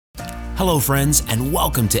Hello, friends, and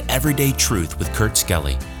welcome to Everyday Truth with Kurt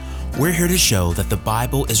Skelly. We're here to show that the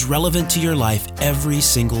Bible is relevant to your life every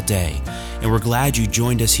single day, and we're glad you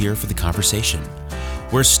joined us here for the conversation.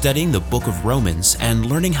 We're studying the book of Romans and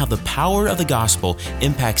learning how the power of the gospel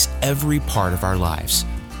impacts every part of our lives.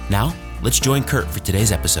 Now, let's join Kurt for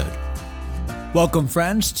today's episode. Welcome,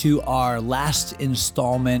 friends, to our last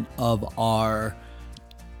installment of our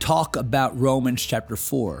talk about Romans chapter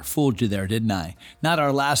 4. Fooled you there, didn't I? Not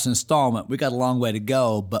our last installment. We got a long way to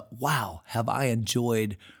go, but wow, have I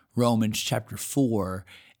enjoyed Romans chapter 4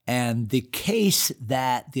 and the case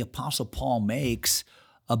that the Apostle Paul makes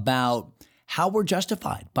about how we're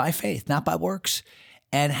justified by faith, not by works,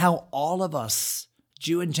 and how all of us,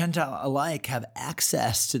 Jew and Gentile alike, have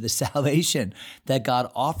access to the salvation that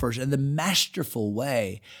God offers and the masterful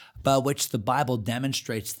way by which the Bible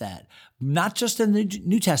demonstrates that. Not just in the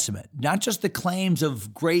New Testament, not just the claims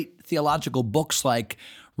of great theological books like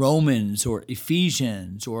Romans or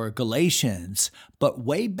Ephesians or Galatians, but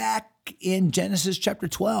way back in Genesis chapter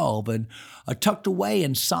 12 and tucked away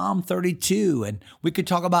in Psalm 32. And we could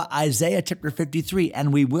talk about Isaiah chapter 53,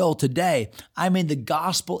 and we will today. I mean, the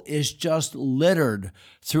gospel is just littered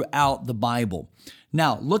throughout the Bible.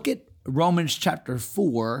 Now, look at Romans chapter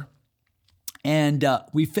 4, and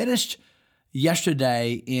we finished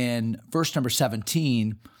yesterday in verse number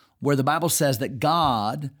 17, where the Bible says that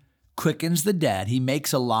God quickens the dead. He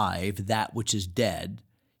makes alive that which is dead.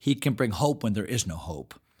 He can bring hope when there is no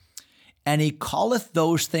hope. And he calleth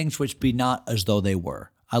those things which be not as though they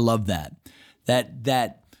were. I love that.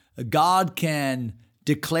 That God can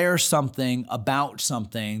declare something about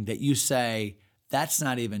something that you say, that's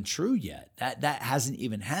not even true yet. That hasn't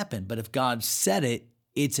even happened. But if God said it,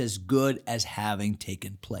 it's as good as having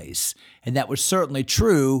taken place. And that was certainly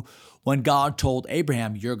true when God told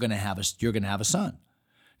Abraham, you're going to have a son.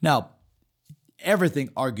 Now, everything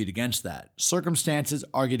argued against that. Circumstances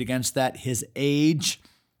argued against that. His age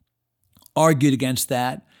argued against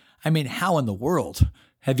that. I mean, how in the world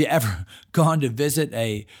have you ever gone to visit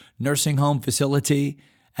a nursing home facility,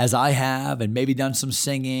 as I have, and maybe done some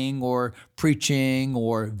singing or preaching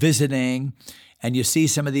or visiting, and you see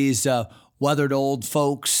some of these weathered old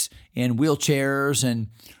folks in wheelchairs and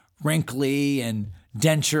wrinkly and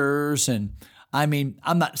dentures. And I mean,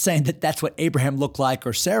 I'm not saying that that's what Abraham looked like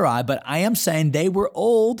or Sarai, but I am saying they were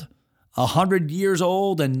old, 100 years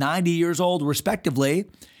old and 90 years old respectively.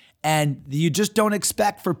 And you just don't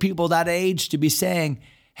expect for people that age to be saying,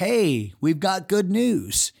 hey, we've got good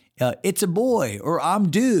news. It's a boy, or I'm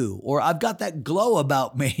due, or I've got that glow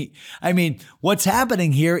about me. I mean, what's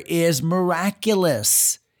happening here is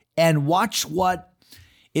miraculous. And watch what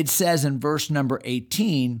it says in verse number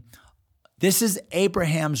 18. This is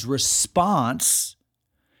Abraham's response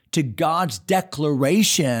to God's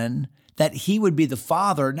declaration that he would be the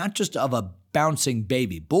father, not just of a bouncing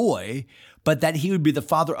baby boy, but that he would be the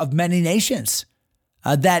father of many nations,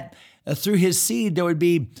 that through his seed there would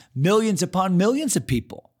be millions upon millions of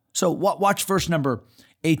people. So watch verse number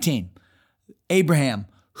 18. Abraham,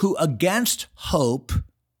 who against hope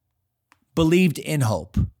believed in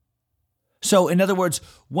hope. So in other words,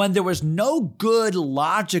 when there was no good,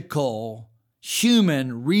 logical,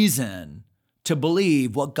 human reason to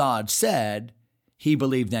believe what God said, he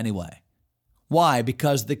believed anyway. Why?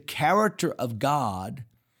 Because the character of God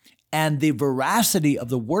and the veracity of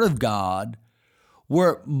the Word of God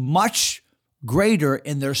were much greater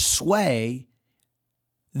in their sway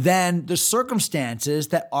than the circumstances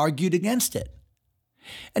that argued against it.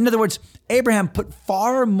 In other words, Abraham put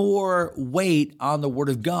far more weight on the Word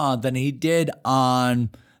of God than he did on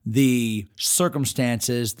the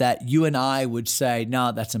circumstances that you and I would say,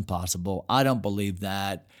 no, that's impossible. I don't believe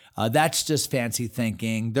that. That's just fancy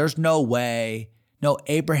thinking. There's no way. No,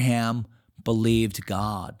 Abraham believed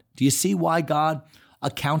God. Do you see why God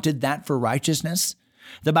accounted that for righteousness?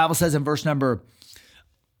 The Bible says in verse number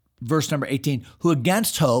 18, who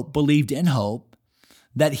against hope believed in hope,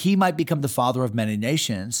 that he might become the father of many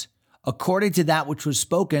nations, according to that which was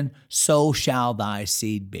spoken, so shall thy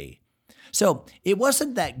seed be. So it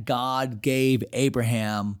wasn't that God gave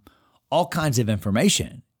Abraham all kinds of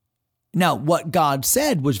information. Now, what God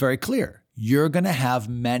said was very clear. You're going to have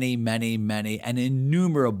many, many, many, and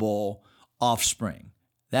innumerable offspring.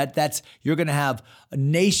 You're going to have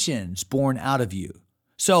nations born out of you.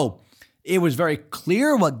 So it was very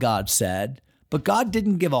clear what God said, but God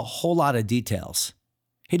didn't give a whole lot of details.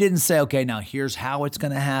 He didn't say, okay, now here's how it's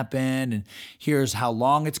going to happen, and here's how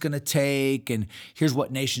long it's going to take, and here's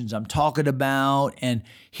what nations I'm talking about. And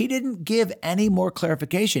he didn't give any more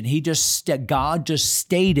clarification. God just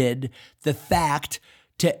stated the fact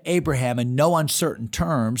to Abraham in no uncertain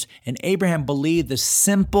terms, and Abraham believed the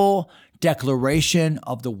simple declaration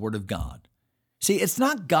of the Word of God. See, it's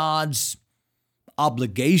not God's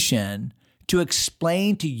obligation to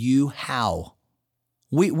explain to you how.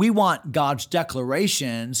 We want God's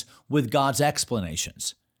declarations with God's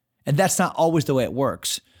explanations. And that's not always the way it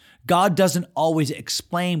works. God doesn't always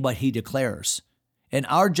explain what he declares. And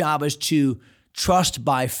our job is to trust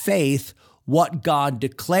by faith what God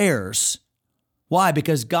declares. Why?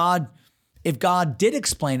 Because if God did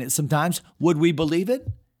explain it sometimes, would we believe it?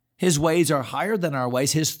 His ways are higher than our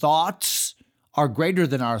ways. His thoughts are greater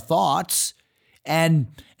than our thoughts. And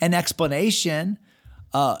an explanation,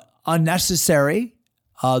 unnecessary.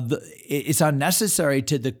 It's unnecessary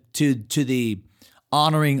to the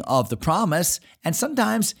honoring of the promise. And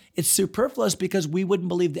sometimes it's superfluous because we wouldn't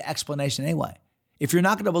believe the explanation anyway. If you're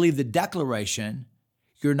not going to believe the declaration,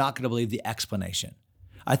 you're not going to believe the explanation.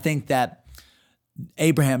 I think that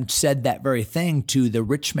Abraham said that very thing to the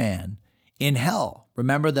rich man in hell.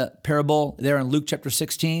 Remember the parable there in Luke chapter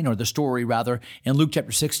 16, or the story rather, in Luke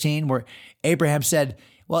chapter 16, where Abraham said,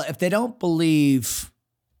 well, if they don't believe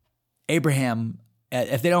Abraham,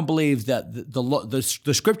 if they don't believe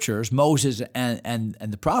the scriptures, Moses and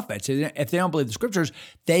the prophets, if they don't believe the scriptures,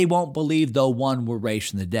 they won't believe though one were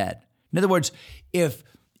raised from the dead. In other words, if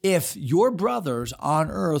your brothers on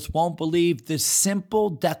earth won't believe the simple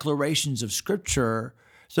declarations of scripture,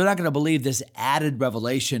 they're not going to believe this added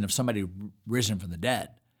revelation of somebody risen from the dead.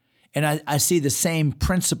 And I see the same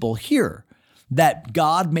principle here, that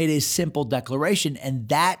God made a simple declaration, and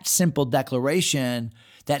that simple declaration,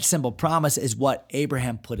 that simple promise is what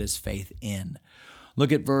Abraham put his faith in.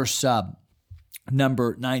 Look at verse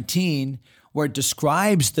number 19, where it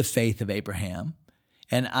describes the faith of Abraham.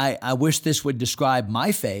 And I wish this would describe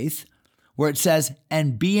my faith, where it says,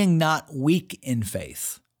 and being not weak in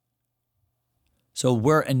faith. So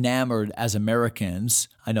we're enamored as Americans.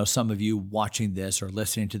 I know some of you watching this or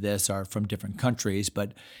listening to this are from different countries,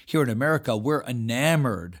 but here in America, we're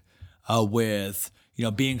enamored with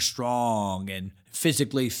being strong and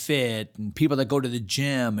physically fit and people that go to the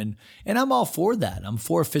gym. And I'm all for that. I'm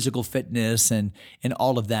for physical fitness and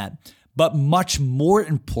all of that. But much more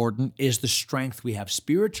important is the strength we have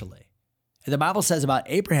spiritually. And the Bible says about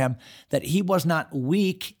Abraham that he was not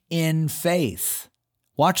weak in faith.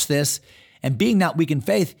 Watch this. And being not weak in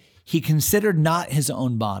faith, he considered not his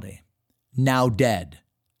own body, now dead.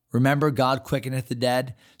 Remember, God quickeneth the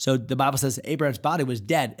dead. So the Bible says Abraham's body was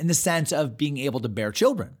dead in the sense of being able to bear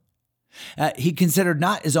children. He considered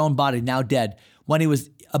not his own body, now dead, when he was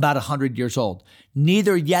about 100 years old,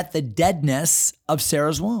 neither yet the deadness of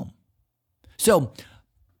Sarah's womb. So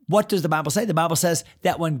what does the Bible say? The Bible says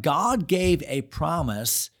that when God gave a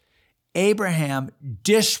promise, Abraham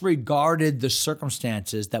disregarded the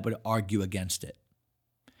circumstances that would argue against it.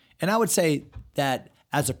 And I would say that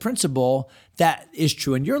as a principle, that is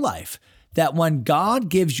true in your life, that when God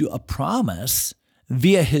gives you a promise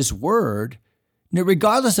via his word,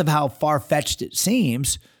 regardless of how far-fetched it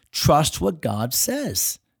seems, trust what God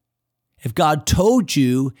says. If God told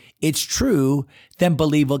you it's true, then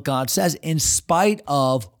believe what God says in spite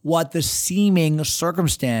of what the seeming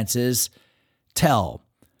circumstances tell.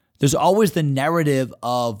 There's always the narrative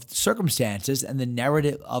of circumstances and the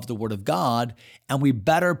narrative of the Word of God, and we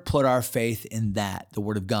better put our faith in that, the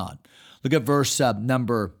Word of God. Look at verse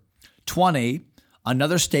number 20,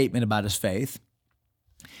 another statement about his faith.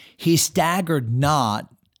 He staggered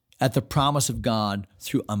not at the promise of God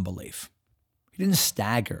through unbelief. He didn't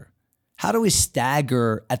stagger. How do we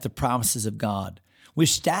stagger at the promises of God? We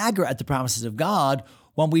stagger at the promises of God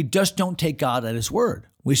when we just don't take God at his word.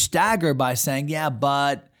 We stagger by saying, yeah,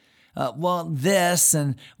 but this,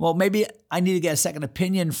 and maybe I need to get a second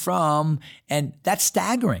opinion from, and that's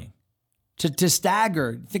staggering. To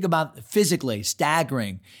stagger, think about physically,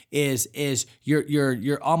 staggering is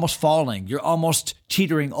you're almost falling, you're almost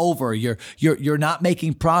teetering over, you're not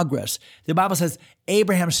making progress. The Bible says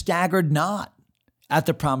Abraham staggered not at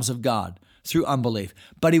the promise of God through unbelief,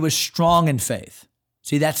 but he was strong in faith.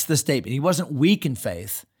 See, that's the statement. He wasn't weak in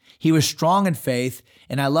faith. He was strong in faith,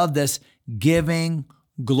 and I love this, giving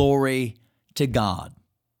glory to God.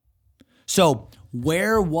 So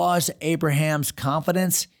where was Abraham's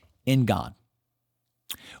confidence? In God.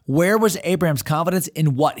 Where was Abraham's confidence?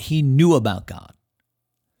 In what he knew about God.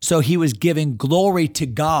 So he was giving glory to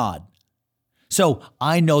God. So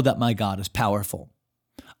I know that my God is powerful.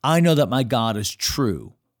 I know that my God is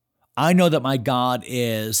true. I know that my God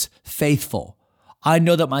is faithful. I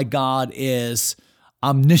know that my God is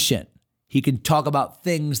omniscient. He can talk about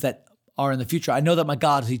things that are in the future. I know that my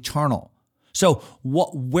God is eternal. So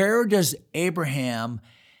where does Abraham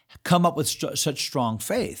come up with such strong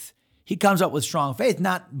faith? He comes up with strong faith,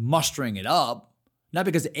 not mustering it up, not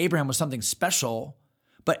because Abraham was something special,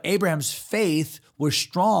 but Abraham's faith was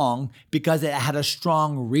strong because it had a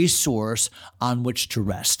strong resource on which to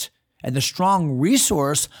rest. And the strong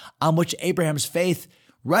resource on which Abraham's faith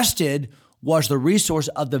rested was the resource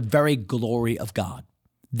of the very glory of God.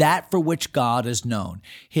 That for which God is known,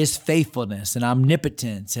 his faithfulness and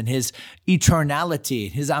omnipotence and his eternality,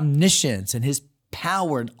 his omniscience and his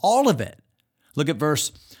power and all of it. Look at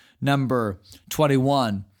verse number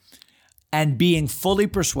 21. And being fully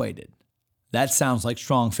persuaded, that sounds like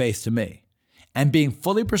strong faith to me. And being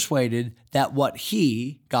fully persuaded that what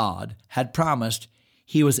he, God, had promised,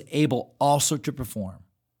 he was able also to perform.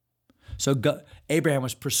 So Abraham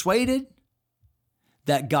was persuaded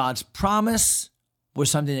that God's promise was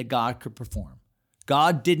something that God could perform.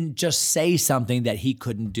 God didn't just say something that he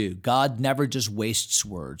couldn't do. God never just wastes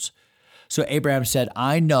words. So Abraham said,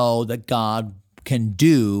 I know that God can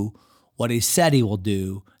do what he said he will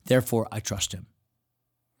do, therefore I trust him.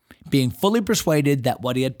 Being fully persuaded that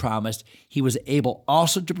what he had promised, he was able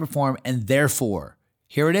also to perform, and therefore,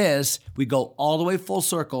 here it is, we go all the way full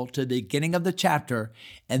circle to the beginning of the chapter,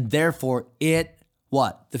 and therefore it,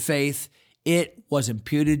 what? The faith, it was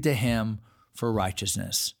imputed to him for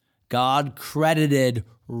righteousness. God credited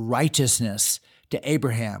righteousness to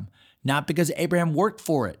Abraham, not because Abraham worked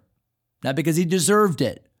for it, not because he deserved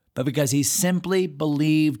it, but because he simply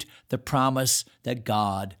believed the promise that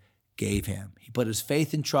God gave him. He put his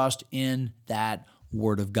faith and trust in that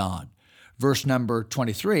word of God. Verse number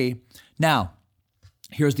 23. Now,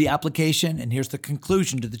 here's the application and here's the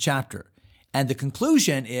conclusion to the chapter. And the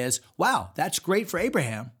conclusion is, wow, that's great for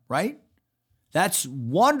Abraham, right? That's a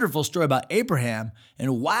wonderful story about Abraham,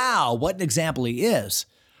 and wow, what an example he is.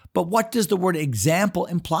 But what does the word example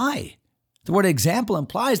imply? The word example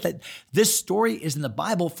implies that this story is in the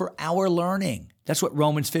Bible for our learning. That's what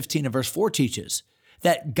Romans 15 and verse 4 teaches,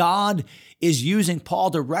 that God is using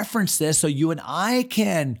Paul to reference this so you and I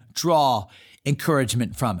can draw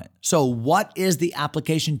encouragement from it. So what is the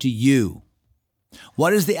application to you?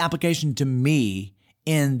 What is the application to me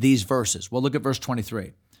in these verses? Well, look at verse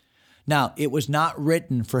 23. Now, it was not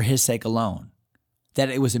written for his sake alone that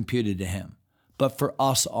it was imputed to him, but for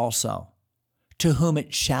us also, to whom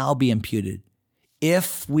it shall be imputed,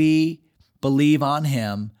 if we believe on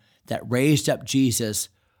him that raised up Jesus,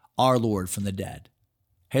 our Lord, from the dead.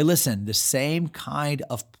 Hey, listen, the same kind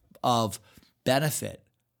of benefit,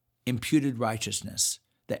 imputed righteousness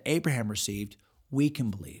that Abraham received, we can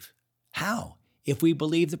believe. How? If we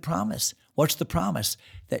believe the promise. What's the promise?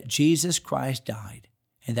 That Jesus Christ died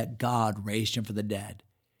and that God raised him from the dead.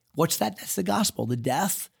 What's that? That's the gospel, the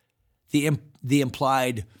death, the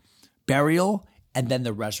implied burial, and then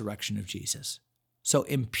the resurrection of Jesus. So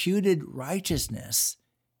imputed righteousness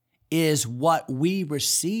is what we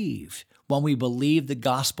receive when we believe the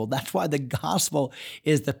gospel. That's why the gospel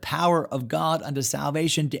is the power of God unto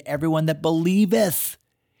salvation to everyone that believeth.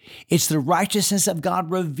 It's the righteousness of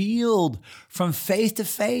God revealed from faith to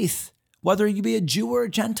faith, whether you be a Jew or a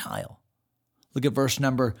Gentile. Look at verse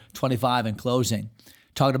number 25 in closing.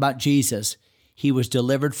 Talking about Jesus, he was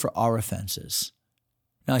delivered for our offenses.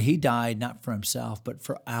 Now, he died not for himself, but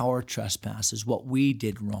for our trespasses, what we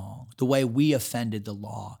did wrong, the way we offended the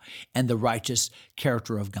law and the righteous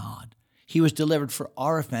character of God. He was delivered for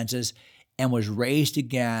our offenses and was raised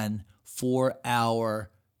again for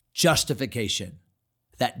our justification,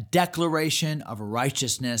 that declaration of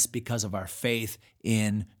righteousness because of our faith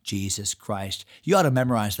in Jesus Christ. You ought to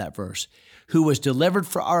memorize that verse. Who was delivered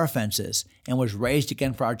for our offenses and was raised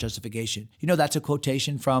again for our justification. You know, that's a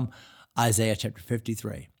quotation from Isaiah chapter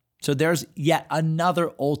 53. So there's yet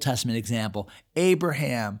another Old Testament example.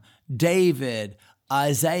 Abraham, David,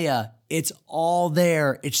 Isaiah, it's all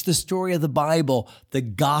there. It's the story of the Bible. The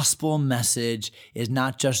gospel message is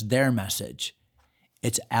not just their message.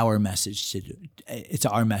 It's our message too. It's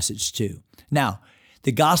our message too. Now,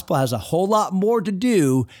 the gospel has a whole lot more to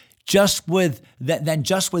do than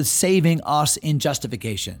just with saving us in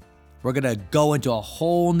justification. We're going to go into a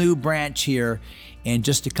whole new branch here in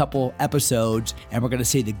just a couple episodes, and we're going to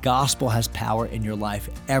see the gospel has power in your life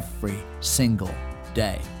every single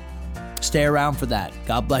day. Stay around for that.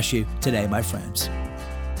 God bless you today, my friends.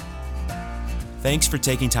 Thanks for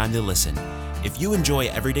taking time to listen. If you enjoy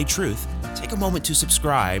Everyday Truth, take a moment to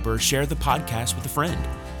subscribe or share the podcast with a friend.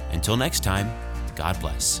 Until next time, God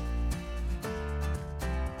bless.